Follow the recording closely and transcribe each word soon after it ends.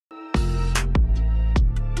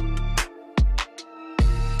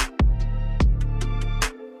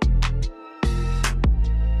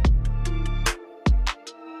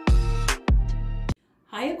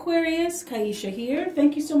Aquarius, Kaisha here.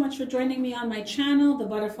 Thank you so much for joining me on my channel, The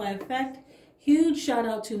Butterfly Effect. Huge shout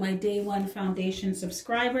out to my Day One Foundation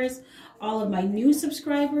subscribers. All of my new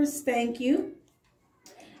subscribers, thank you.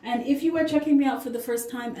 And if you are checking me out for the first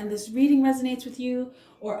time and this reading resonates with you,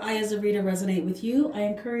 or I as a reader resonate with you, I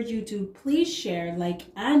encourage you to please share, like,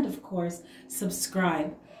 and of course,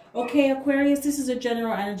 subscribe. Okay, Aquarius, this is a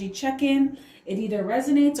general energy check-in. It either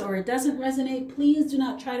resonates or it doesn't resonate. Please do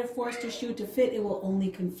not try to force the shoe to fit. It will only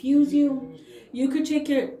confuse you. You could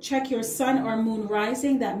check your sun or moon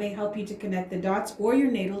rising. That may help you to connect the dots, or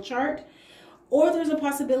your natal chart. Or there's a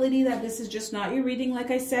possibility that this is just not your reading,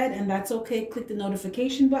 like I said, and that's okay. Click the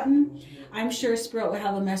notification button. I'm sure Spirit will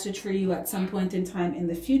have a message for you at some point in time in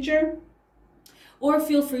the future. Or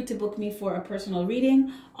feel free to book me for a personal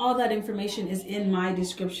reading. All that information is in my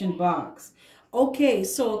description box. Okay,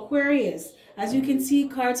 so Aquarius, as you can see,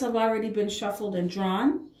 cards have already been shuffled and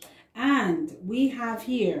drawn. And we have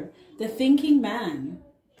here the Thinking Man,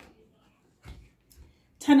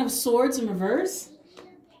 10 of Swords in reverse,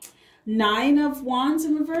 9 of Wands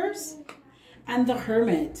in reverse, and the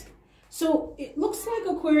Hermit. So it looks like,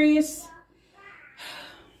 Aquarius,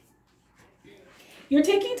 you're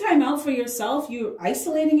taking time out for yourself. You're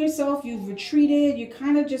isolating yourself. You've retreated. You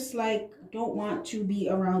kind of just like don't want to be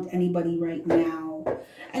around anybody right now.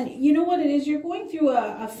 And you know what it is? You're going through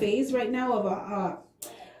a phase right now of a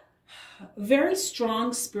very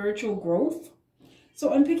strong spiritual growth.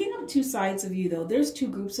 So I'm picking up two sides of you, though. There's two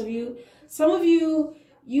groups of you. Some of you,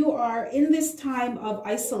 you are in this time of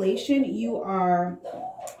isolation. You are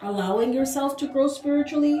allowing yourself to grow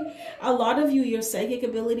spiritually. A lot of you, your psychic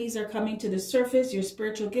abilities are coming to the surface. Your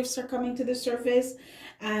spiritual gifts are coming to the surface.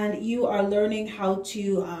 And you are learning how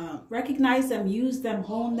to recognize them, use them,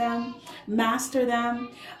 hone them, master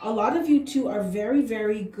them. A lot of you, too, are very,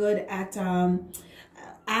 very good at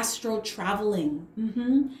astral traveling.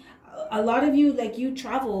 A lot of you, like, you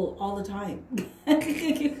travel all the time.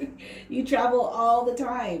 You travel all the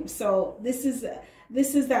time. So this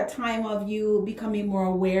is that time of you becoming more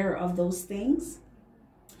aware of those things.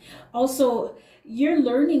 Also, you're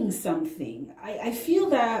learning something. I feel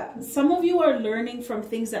that some of you are learning from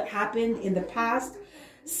things that happened in the past.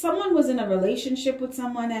 Someone was in a relationship with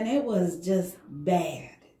someone and it was just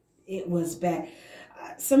bad. It was bad.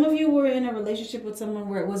 Some of you were in a relationship with someone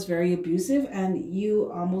where it was very abusive and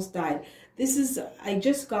you almost died. I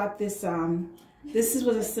just got this, this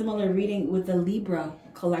was a similar reading with the Libra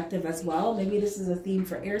collective as well. Maybe this is a theme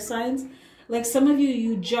for air signs. Like some of you,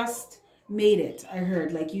 you just made it. I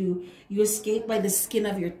heard like you escaped by the skin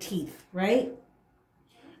of your teeth, right?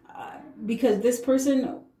 Because this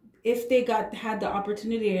person, if they had the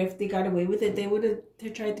opportunity, or if they got away with it, they would have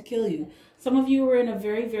tried to kill you. Some of you were in a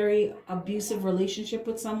very, very abusive relationship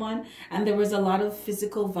with someone, and there was a lot of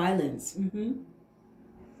physical violence.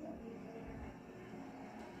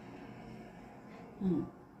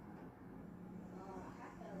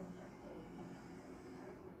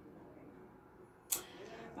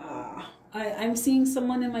 I'm seeing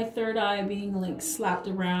someone in my third eye being like slapped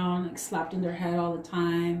around, like slapped in their head all the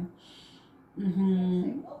time.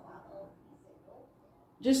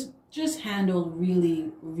 Just handled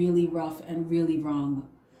really, really rough and really wrong.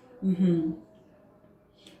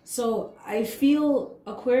 So I feel,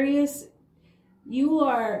 Aquarius,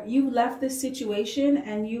 you left this situation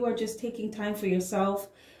and you are just taking time for yourself.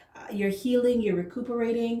 You're healing, you're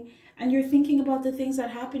recuperating, and you're thinking about the things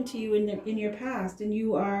that happened to you in your past, and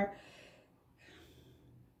you're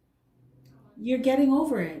getting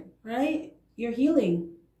over it, right? You're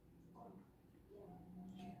healing.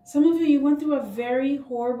 Some of you went through a very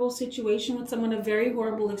horrible situation with someone, a very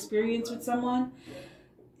horrible experience with someone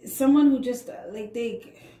who just, like,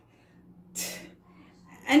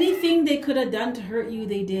 anything they could have done to hurt you,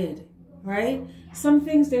 they did, right? Some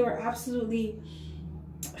things they were absolutely,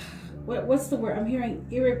 what's the word? I'm hearing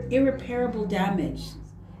irreparable damage.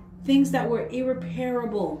 Things that were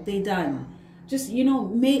irreparable, they done. Just, you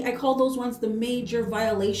know, I call those ones the major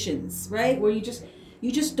violations, right? Where you just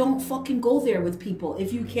don't fucking go there with people.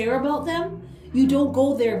 If you care about them, you don't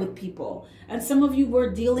go there with people. And some of you were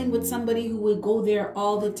dealing with somebody who would go there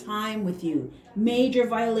all the time with you. Major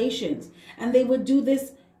violations. And they would do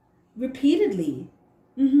this repeatedly.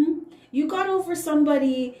 You got over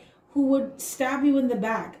somebody who would stab you in the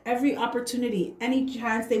back every opportunity, any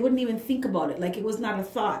chance. They wouldn't even think about it. Like it was not a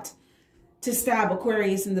thought to stab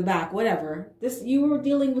Aquarius in the back, whatever. You were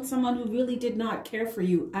dealing with someone who really did not care for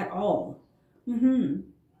you at all.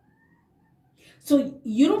 So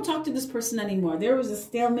you don't talk to this person anymore. There was a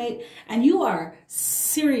stalemate and you are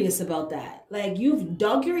serious about that. Like you've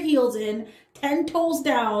dug your heels in, 10 toes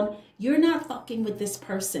down. You're not fucking with this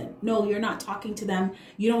person. No, you're not talking to them.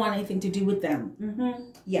 You don't want anything to do with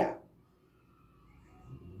them. Yeah.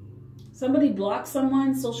 Somebody block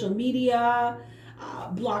someone, social media,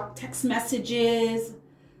 block text messages.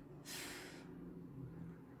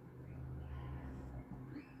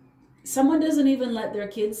 Someone doesn't even let their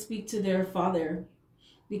kids speak to their father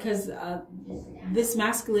because this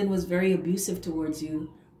masculine was very abusive towards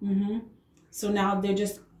you. So now they're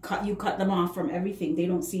just you cut them off from everything. They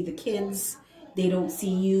don't see the kids. They don't see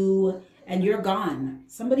you and you're gone.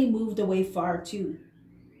 Somebody moved away far too.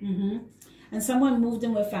 And someone moved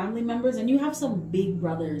in with family members and you have some big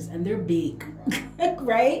brothers and they're big,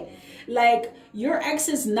 right? Like your ex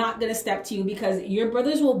is not going to step to you because your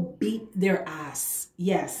brothers will beat their ass.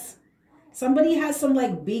 Yes. Somebody has some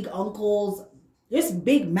like big uncles, just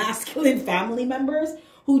big masculine family members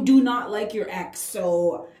who do not like your ex.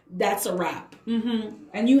 So that's a wrap.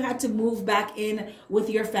 And you had to move back in with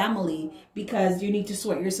your family because you need to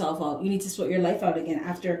sort yourself out. You need to sort your life out again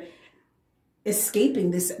after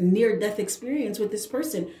escaping this near-death experience with this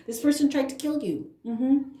person. This person tried to kill you.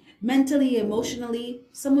 Mentally, emotionally,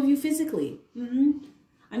 some of you physically.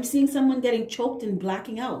 I'm seeing someone getting choked and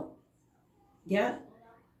blacking out. Yeah.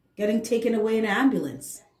 Getting taken away in an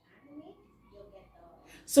ambulance.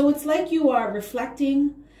 So it's like you are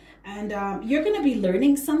reflecting and you're going to be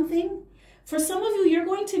learning something. For some of you, you're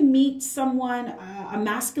going to meet someone, a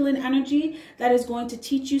masculine energy that is going to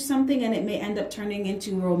teach you something and it may end up turning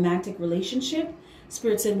into a romantic relationship.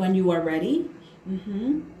 Spirit said when you are ready.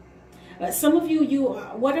 Some of you,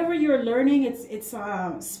 whatever you're learning, it's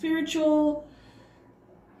spiritual,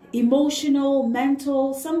 emotional,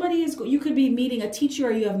 mental. You could be meeting a teacher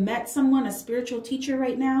or you have met someone, a spiritual teacher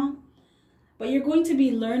right now. But you're going to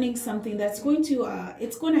be learning something that's going to,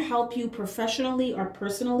 it's going to help you professionally or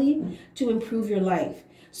personally to improve your life.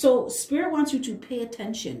 So Spirit wants you to pay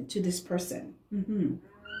attention to this person.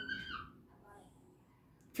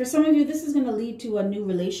 For some of you, this is going to lead to a new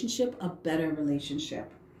relationship, a better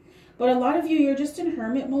relationship. But a lot of you, you're just in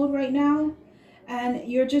hermit mode right now. And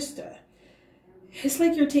you're just, it's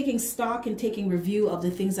like you're taking stock and taking review of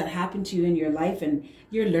the things that happened to you in your life. And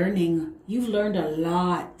you're learning, you've learned a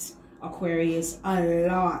lot. Aquarius, a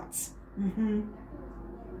lot. And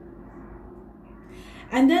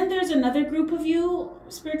then there's another group of you.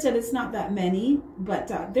 Spirit said it's not that many, but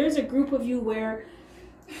there's a group of you where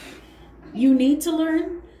you need to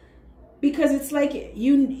learn because it's like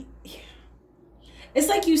you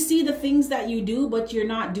see the things that you do, but you're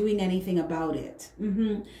not doing anything about it.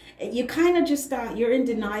 You kind of just, you're in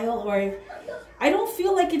denial, or I don't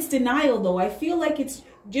feel like it's denial though. I feel like it's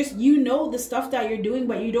just, you know, the stuff that you're doing,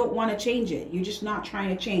 but you don't want to change it. You're just not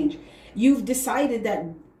trying to change. You've decided that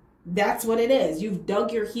that's what it is. You've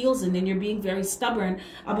dug your heels in and you're being very stubborn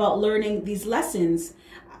about learning these lessons.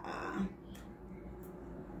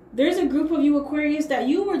 There's a group of you, Aquarius, that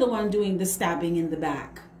you were the one doing the stabbing in the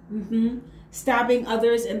back. Stabbing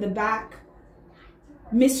others in the back.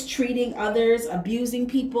 Mistreating others. Abusing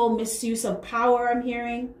people. Misuse of power, I'm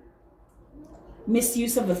hearing.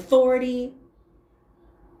 Misuse of authority.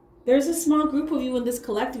 There's a small group of you in this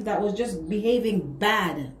collective that was just behaving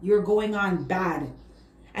bad. You're going on bad.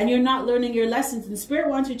 And you're not learning your lessons. And Spirit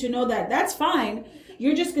wants you to know that that's fine.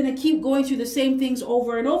 You're just going to keep going through the same things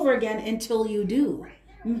over and over again until you do.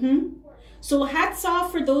 So hats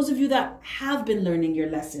off for those of you that have been learning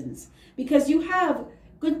your lessons. Because you have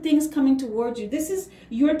good things coming towards you. This is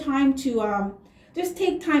your time to just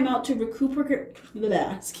take time out to recuperate,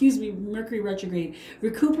 excuse me, Mercury retrograde,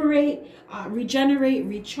 recuperate, regenerate,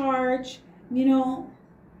 recharge, you know,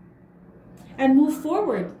 and move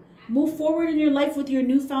forward. Move forward in your life with your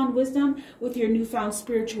newfound wisdom, with your newfound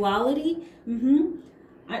spirituality.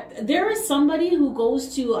 There is somebody who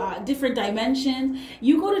goes to different dimensions.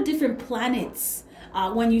 You go to different planets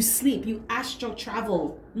when you sleep. You astral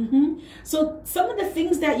travel. So some of the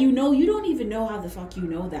things that you know, you don't even know how the fuck you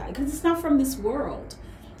know that, because it's not from this world.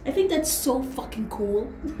 I think that's so fucking cool.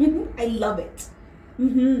 I love it.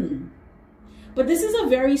 But this is a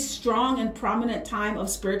very strong and prominent time of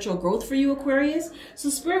spiritual growth for you, Aquarius. So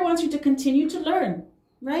Spirit wants you to continue to learn,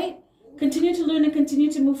 right? Continue to learn and continue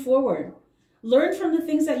to move forward. Learn from the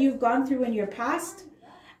things that you've gone through in your past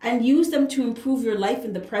and use them to improve your life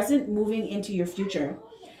in the present, moving into your future.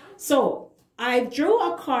 So I drew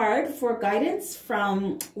a card for guidance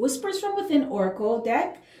from Whispers from Within Oracle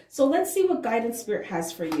deck. So let's see what guidance Spirit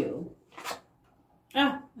has for you.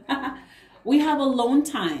 We have alone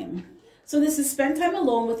time. So this is spend time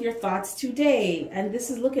alone with your thoughts today. And this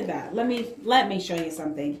is, look at that. Let me show you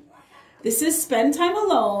something. This is spend time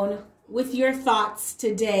alone with your thoughts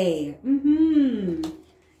today.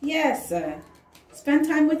 Yes. Spend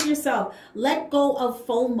time with yourself. Let go of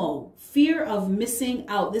FOMO, fear of missing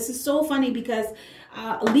out. This is so funny because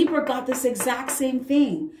Libra got this exact same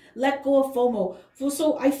thing. Let go of FOMO.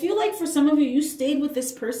 So I feel like for some of you, you stayed with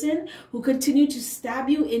this person who continued to stab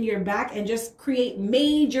you in your back and just create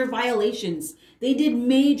major violations. They did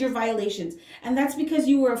major violations. And that's because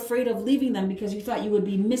you were afraid of leaving them because you thought you would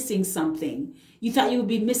be missing something. You thought you would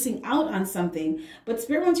be missing out on something. But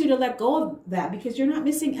Spirit wants you to let go of that because you're not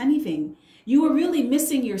missing anything. You were really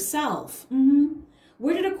missing yourself.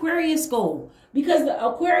 Where did Aquarius go? Because the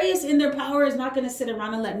Aquarius in their power is not going to sit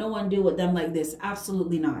around and let no one deal with them like this.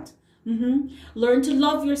 Absolutely not. Learn to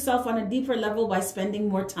love yourself on a deeper level by spending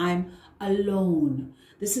more time alone.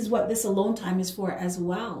 This is what this alone time is for as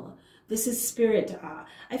well. This is Spirit.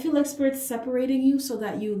 I feel like Spirit's separating you so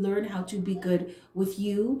that you learn how to be good with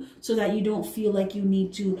you, so that you don't feel like you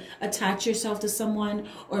need to attach yourself to someone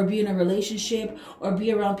or be in a relationship or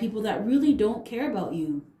be around people that really don't care about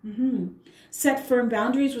you. Set firm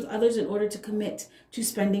boundaries with others in order to commit to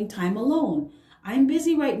spending time alone. I'm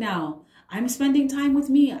busy right now. I'm spending time with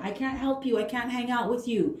me. I can't help you. I can't hang out with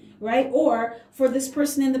you, right? Or for this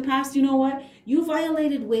person in the past, you know what? You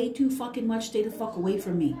violated way too fucking much. Stay the fuck away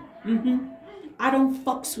from me. I don't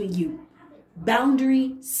fucks with you.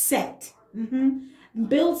 Boundary set.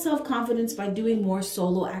 Build self-confidence by doing more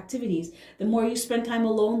solo activities. The more you spend time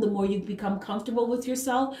alone, the more you become comfortable with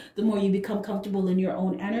yourself, the more you become comfortable in your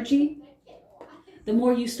own energy, the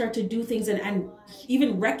more you start to do things and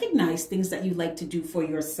even recognize things that you like to do for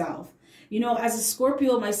yourself. You know, as a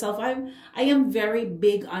Scorpio myself, I am very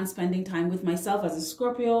big on spending time with myself as a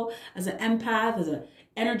Scorpio, as an empath, as an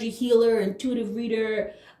energy healer, intuitive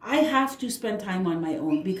reader. I have to spend time on my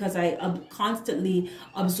own because I am constantly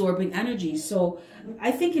absorbing energy. So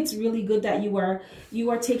I think it's really good that you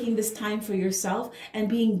are taking this time for yourself and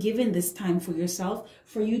being given this time for yourself,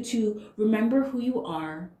 for you to remember who you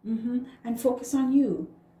are and focus on you.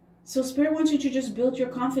 So Spirit wants you to just build your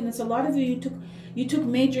confidence. A lot of you took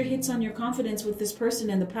major hits on your confidence with this person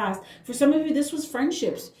in the past. For some of you, this was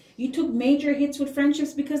friendships. You took major hits with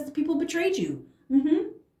friendships because the people betrayed you.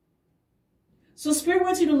 So Spirit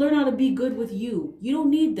wants you to learn how to be good with you. You don't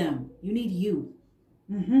need them. You need you.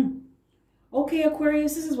 Okay,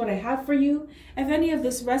 Aquarius, this is what I have for you. If any of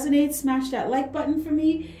this resonates, smash that like button for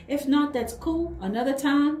me. If not, that's cool. Another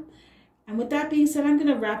time. And with that being said, I'm going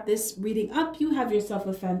to wrap this reading up. You have yourself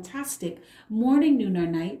a fantastic morning, noon, or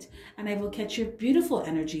night. And I will catch your beautiful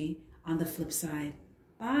energy on the flip side.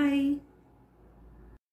 Bye.